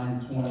 8,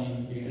 9,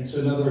 20. So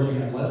in other words, you're going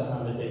to have less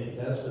time to take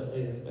the test, but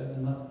hey, that's better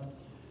than nothing.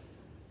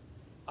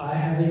 I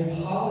have a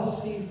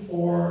policy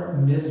for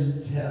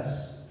missed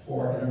tests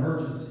for an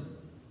emergency.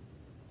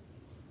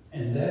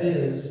 And that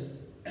is,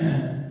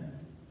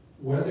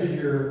 whether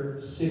you're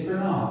sick or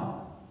not,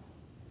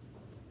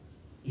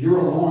 your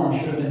alarm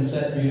should have been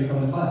set for you to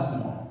come to class in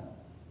the morning.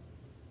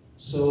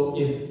 So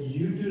if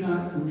you do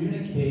not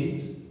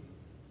communicate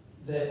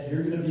that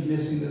you're going to be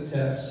missing the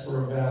test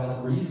for a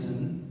valid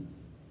reason,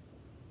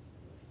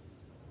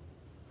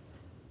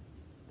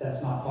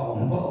 that's not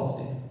following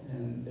policy.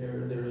 And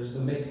there is the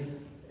make.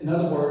 In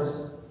other words,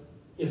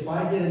 if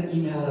I get an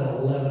email at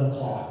 11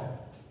 o'clock,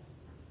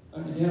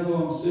 I'm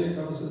sick,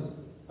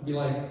 I'd be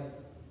like,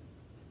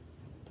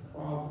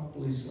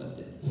 probably slept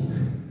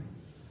in.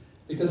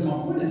 Because my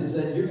point is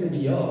that you're going to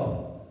be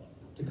up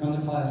to come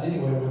to class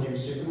anyway, whether you're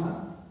sick or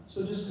not.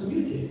 So just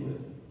communicate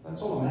with me.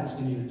 That's all I'm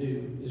asking you to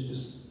do, is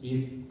just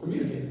be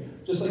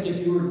communicative. Just like if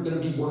you were going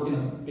to be working a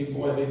big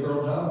boy, big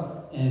girl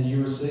job, and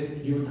you were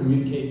sick, you would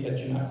communicate that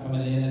you're not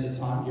coming in at the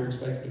time you're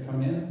expected to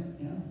come in.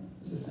 You know,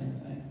 it's the same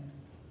thing.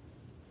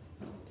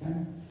 Okay?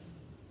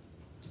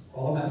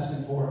 All I'm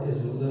asking for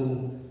is a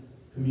little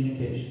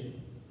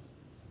communication.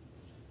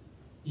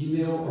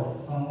 Email or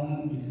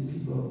phone, you can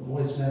leave a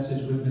voice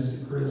message with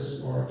Mr.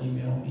 Chris or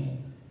email me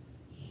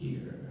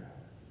here.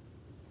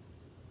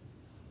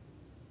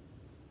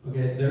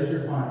 Okay, there's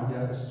your final,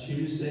 guys.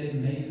 Tuesday,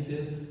 May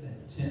 5th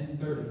at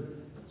 10:30.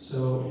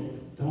 So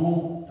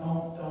don't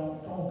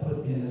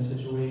put me in this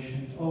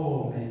situation.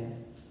 Oh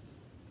man,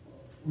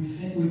 we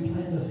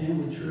planned a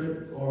family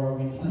trip, or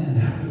we planned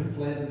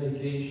a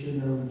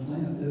vacation, or we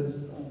planned this.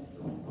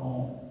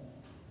 Don't.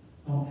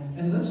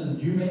 And listen,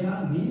 you may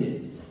not need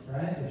it,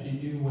 right? If you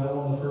do well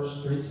on the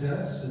first 3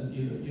 tests, and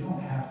you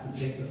don't have to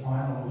take the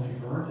final if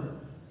you've earned it.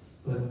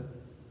 But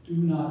do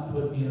not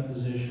put me in a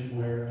position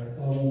where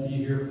I won't be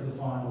here for the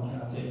final.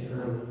 Can I take it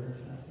earlier?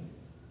 Can I take it?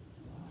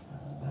 I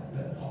don't like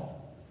that at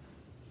all.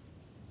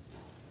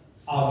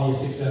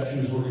 Obvious exception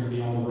is we're going to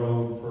be on the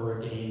road for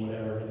a game,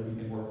 whatever, and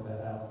we can work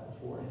that out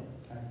beforehand.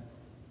 Okay?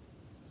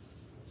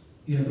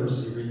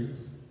 University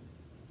reasons.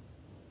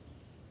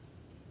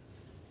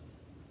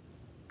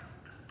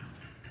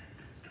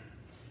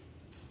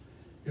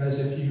 Guys,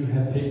 if you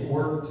have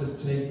paperwork to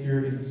take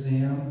your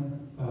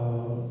exam,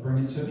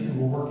 bring it to me and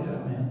we'll work it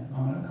out, man.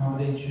 I'm going to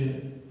accommodate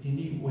you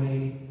any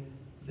way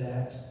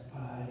that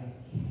I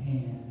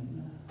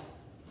can.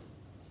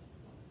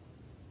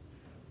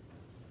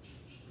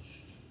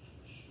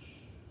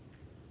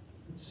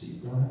 Let's see,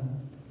 Brian.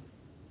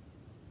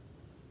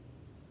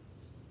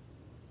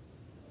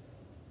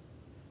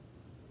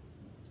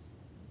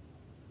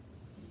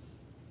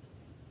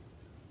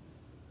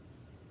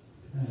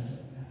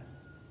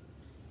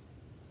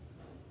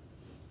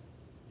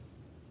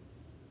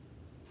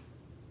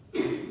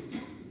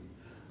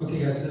 Okay,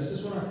 guys, this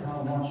is what I kind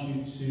of want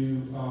you to,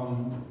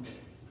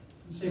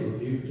 let's say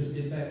review, just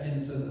get back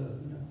into the,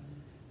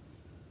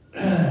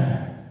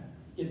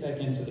 get back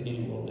into the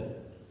game a little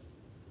bit.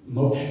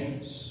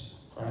 Motions,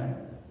 right?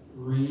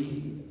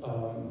 Review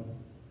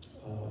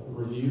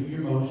your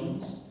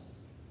motions,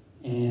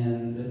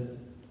 and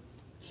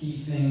key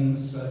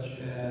things such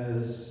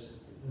as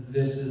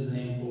this is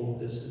ankle,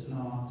 this is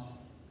not,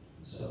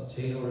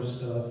 subtalar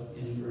stuff,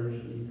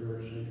 inversion,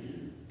 eversion,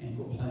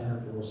 ankle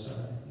plantar,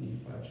 dorsai, knee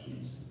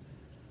flexions.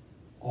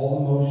 All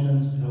the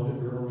motions, pelvic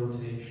girdle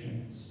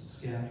rotations,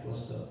 scapula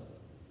stuff.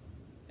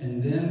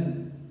 And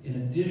then, in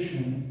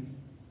addition,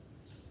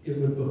 it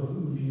would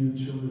behoove you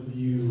to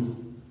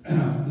review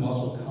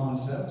muscle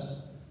concepts.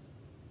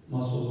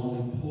 Muscles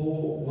only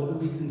pull. What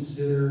do we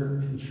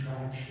consider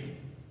contraction?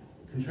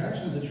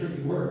 Contraction is a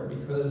tricky word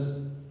because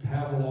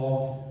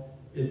Pavlov,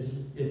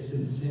 it's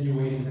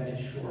insinuating that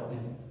it's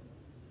shortening.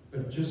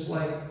 But just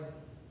like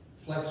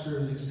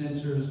flexors,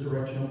 extensors,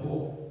 directional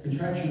pull,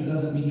 contraction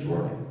doesn't mean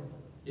shortening.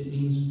 It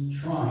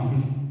means trying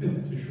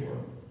to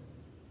shorten.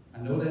 I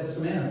know that's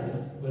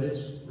semantical, but it's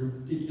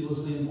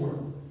ridiculously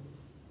important.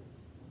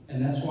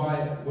 And that's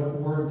why,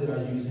 what word did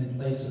I use in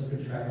place of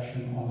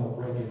contraction on the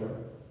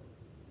regular?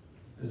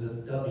 There's a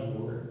W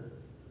word.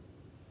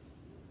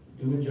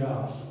 Do a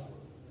job.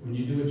 When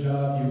you do a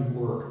job, you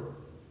work.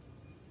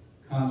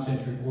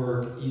 Concentric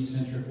work,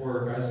 eccentric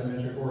work,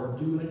 isometric work.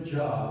 Doing a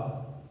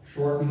job,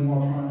 shortening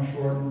while trying to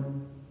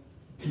shorten,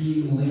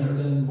 being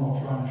lengthened while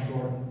trying to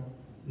shorten.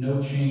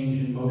 No change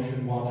in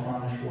motion while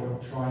trying to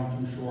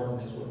shorten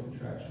is what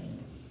contraction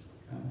means.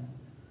 Okay?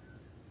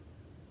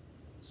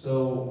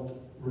 So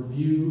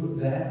review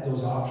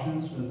those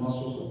options when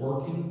muscles are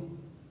working,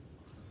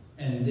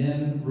 and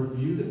then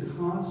review the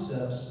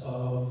concepts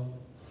of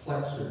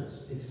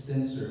flexors,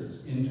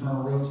 extensors,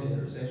 internal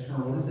rotators,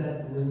 external. What does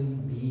that really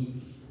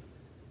mean?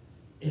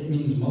 It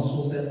means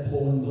muscles that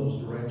pull in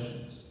those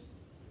directions.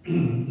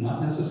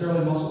 Not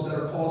necessarily muscles that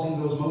are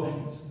causing those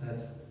motions.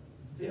 That's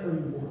very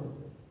important.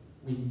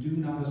 We do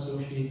not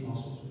associate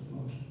muscles with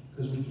motion,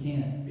 because we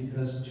can't,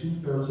 because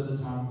 2/3 of the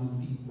time we'd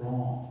be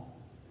wrong.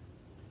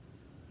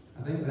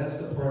 I think that's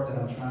the part that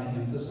I'm trying to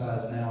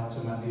emphasize now to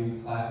my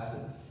new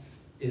classes,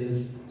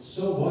 is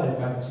so what if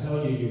I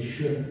tell you you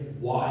shouldn't?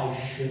 Why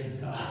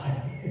shouldn't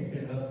I?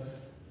 You know?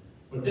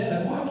 But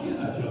Dad, why can't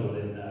I juggle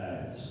in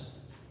knives?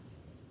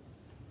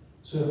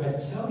 So if I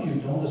tell you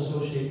don't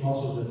associate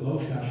muscles with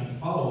motion, I should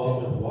follow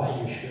up with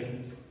why you shouldn't.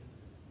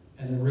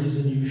 And the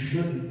reason you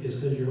shouldn't is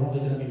because you're only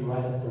going to be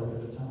right 1/3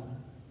 of the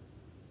time.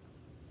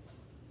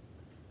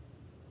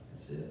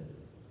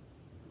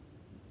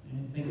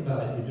 Think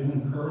about it, you're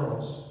doing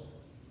curls.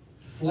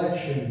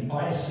 Flexion,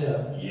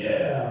 bicep,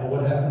 yeah, but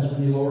what happens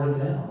when you lower it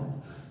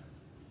down?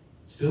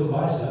 Still the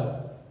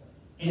bicep,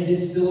 and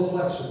it's still a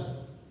flexor,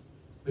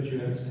 but you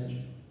have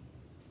extension.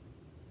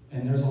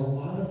 And there's a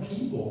lot of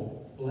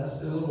people, bless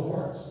their little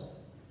hearts,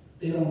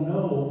 they don't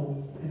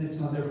know, and it's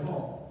not their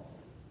fault.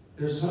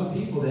 There's some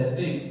people that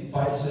think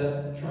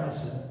bicep,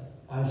 tricep,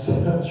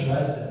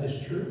 tricep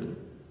is true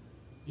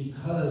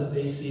because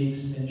they see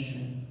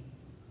extension.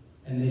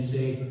 And they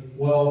say,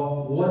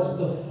 well, what's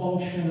the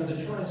function of the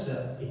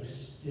tricep?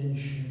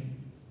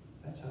 Extension.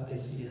 That's how they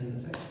see it in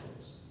the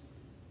textbooks.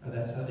 Or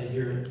that's how they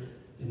hear it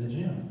in the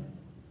gym.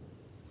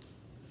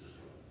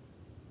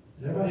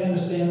 Does everybody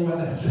understand why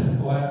that's,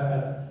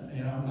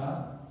 I'm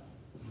not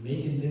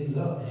making things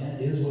up, man.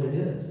 It is what it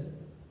is.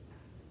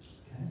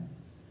 Okay?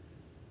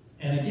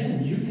 And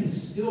again, you can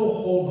still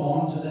hold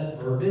on to that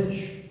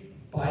verbiage,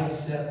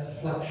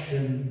 bicep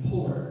flexion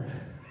puller.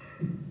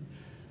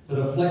 But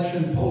a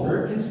flexion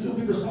puller can still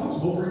be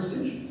responsible for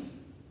extension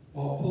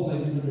while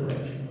pulling in the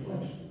direction of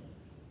flexion.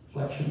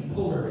 Flexion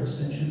puller,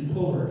 extension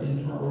puller,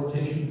 internal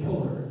rotation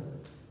puller,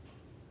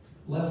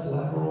 left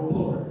lateral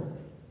puller.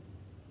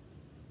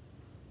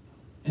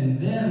 And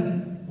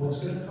then what's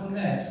going to come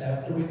next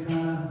after we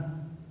kind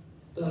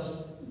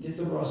of get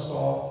the rust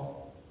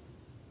off,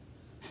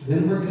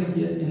 then we're going to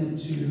get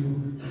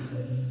into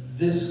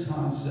this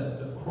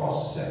concept of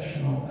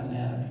cross-sectional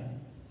anatomy,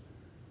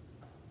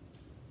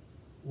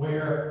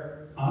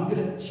 where I'm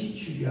going to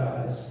teach you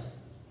guys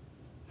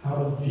how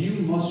to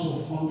view muscle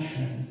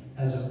function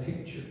as a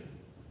picture,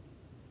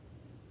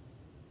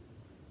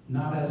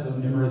 not as a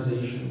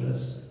memorization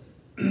list.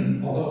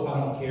 Although I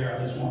don't care,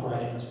 I just want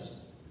right answers.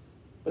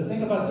 But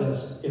think about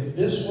this. If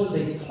this was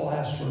a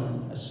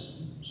classroom, a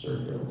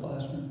circular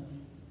classroom,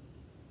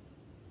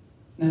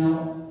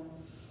 now,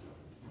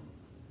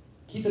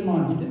 keep in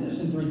mind, we did this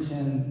in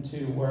 310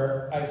 too,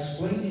 where I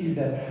explained to you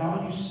that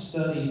how you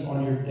study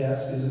on your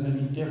desk is going to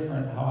be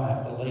different how I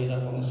have to lay it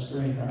up on the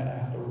screen, right? I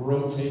have to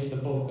rotate the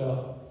book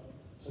up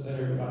so that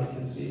everybody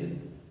can see it.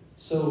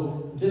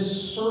 So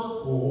this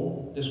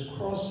circle, this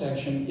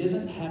cross-section,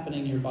 isn't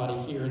happening in your body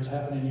here, it's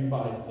happening in your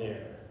body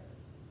there.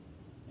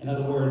 In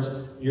other words,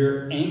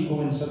 your ankle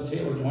and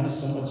subtalar joint is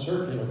somewhat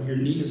circular, your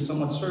knee is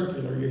somewhat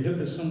circular, your hip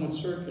is somewhat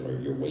circular,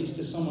 your waist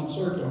is somewhat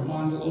circular.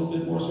 Mine's a little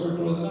bit more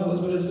circular than others,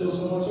 but it's still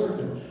somewhat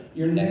circular.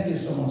 Your neck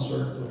is somewhat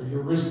circular,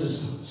 your wrist is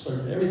somewhat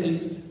circular.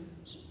 Everything's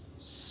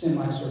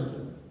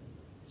semi-circular,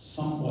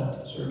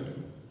 somewhat circular.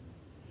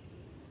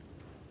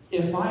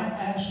 If I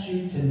asked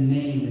you to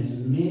name as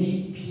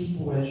many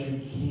people as you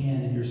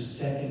can in your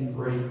second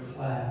grade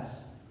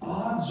class,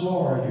 odds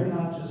are you're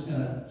not just going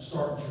to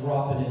start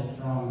dropping it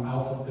from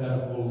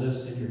alphabetical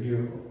list in your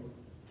yearbook.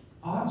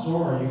 Odds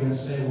are you're going to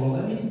say, well,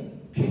 let me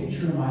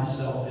picture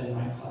myself in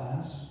my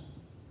class.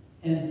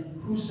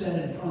 And who sat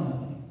in front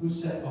of me? Who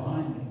sat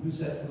behind me? Who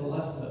sat to the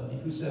left of me?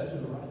 Who sat to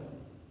the right?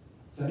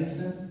 Does that make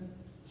sense?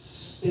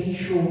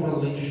 Spatial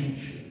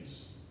relationships.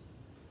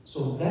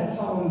 So that's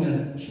how I'm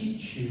going to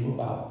teach you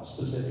about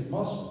specific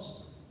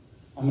muscles.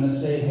 I'm going to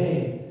say,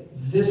 hey,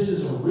 this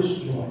is a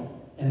wrist joint.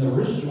 And the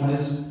wrist joint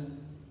is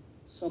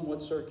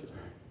somewhat circular.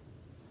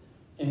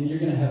 And you're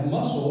going to have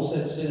muscles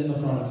that sit in the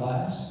front of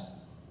class,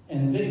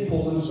 and they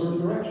pull in a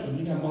certain direction.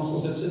 You got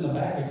muscles that sit in the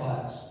back of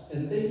class,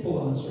 and they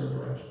pull in a certain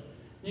direction.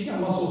 You got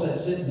muscles that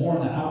sit more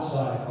on the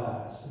outside of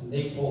class, and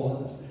they pull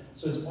in this.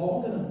 So it's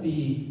all going to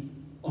be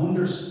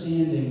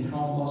understanding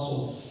how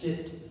muscles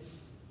sit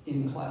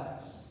in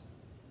class.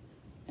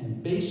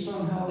 And based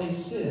on how they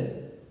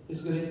sit,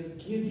 it's going to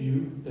give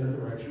you their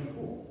direction of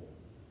pull.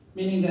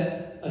 Meaning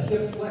that a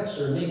hip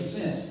flexor makes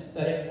sense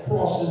that it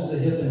crosses the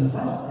hip in the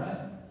front, right?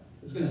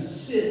 It's going to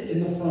sit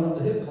in the front of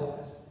the hip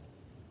class.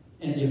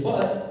 And your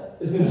butt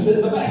is going to sit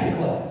in the back of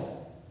class.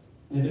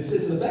 And if it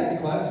sits in the back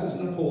of class, it's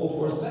going to pull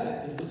towards the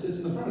back. And if it sits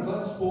in the front of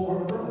class, pull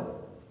toward the front.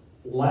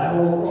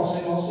 Lateral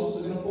crossing muscles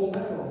are going to pull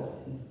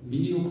lateral.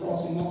 Medial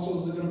crossing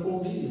muscles are going to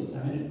pull medial.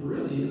 I mean, it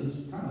really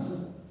is kind of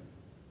simple.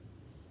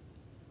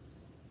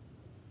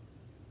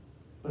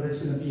 But it's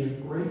going to be a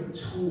great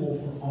tool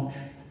for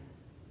function.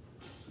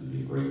 It's going to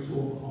be a great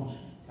tool for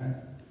function. Okay?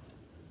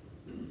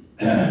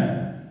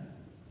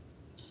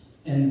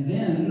 And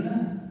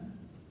then,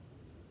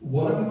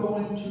 what I'm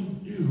going to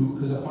do,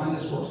 because I find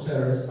this works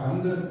better, is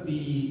I'm going to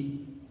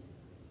be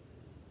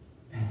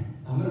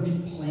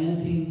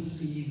planting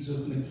seeds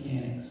of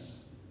mechanics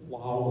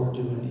while we're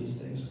doing these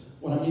things.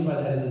 What I mean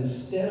by that is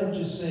instead of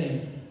just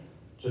saying,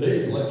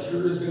 today's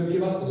lecture is going to be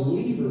about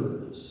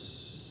levers,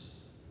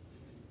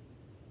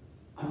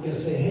 I'm going to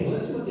say, hey,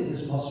 let's look at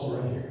this muscle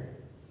right here.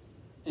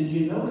 And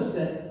you notice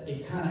that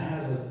it kind of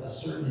has a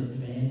certain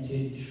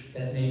advantage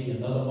that maybe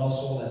another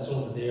muscle that's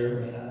over there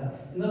may not.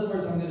 In other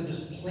words, I'm going to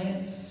just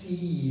plant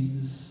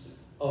seeds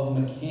of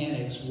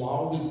mechanics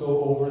while we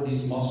go over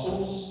these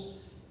muscles.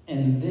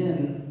 And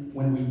then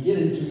when we get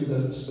into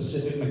the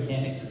specific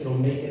mechanics, it'll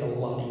make it a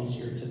lot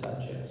easier to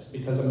digest.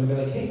 Because I'm going to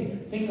be like, hey,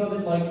 think of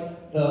it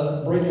like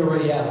the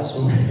brachioradialis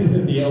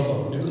over the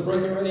elbow. Remember the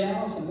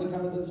brachioradialis? And look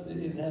how it does.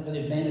 It have an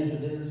advantage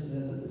of this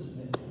and this and this.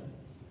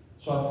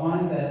 So I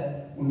find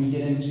that when we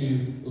get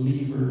into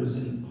levers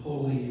and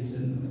pulleys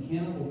and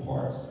mechanical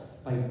parts,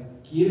 by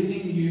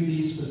giving you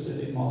these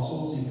specific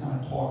muscles and kind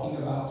of talking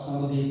about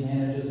some of the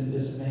advantages and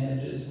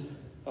disadvantages,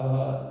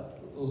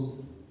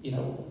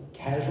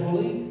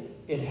 casually,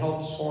 it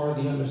helps for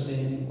the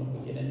understanding when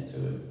we get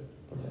into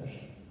it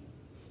professionally.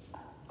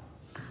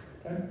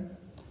 Okay?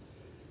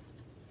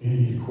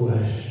 Any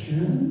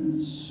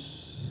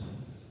questions?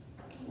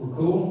 We're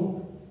cool?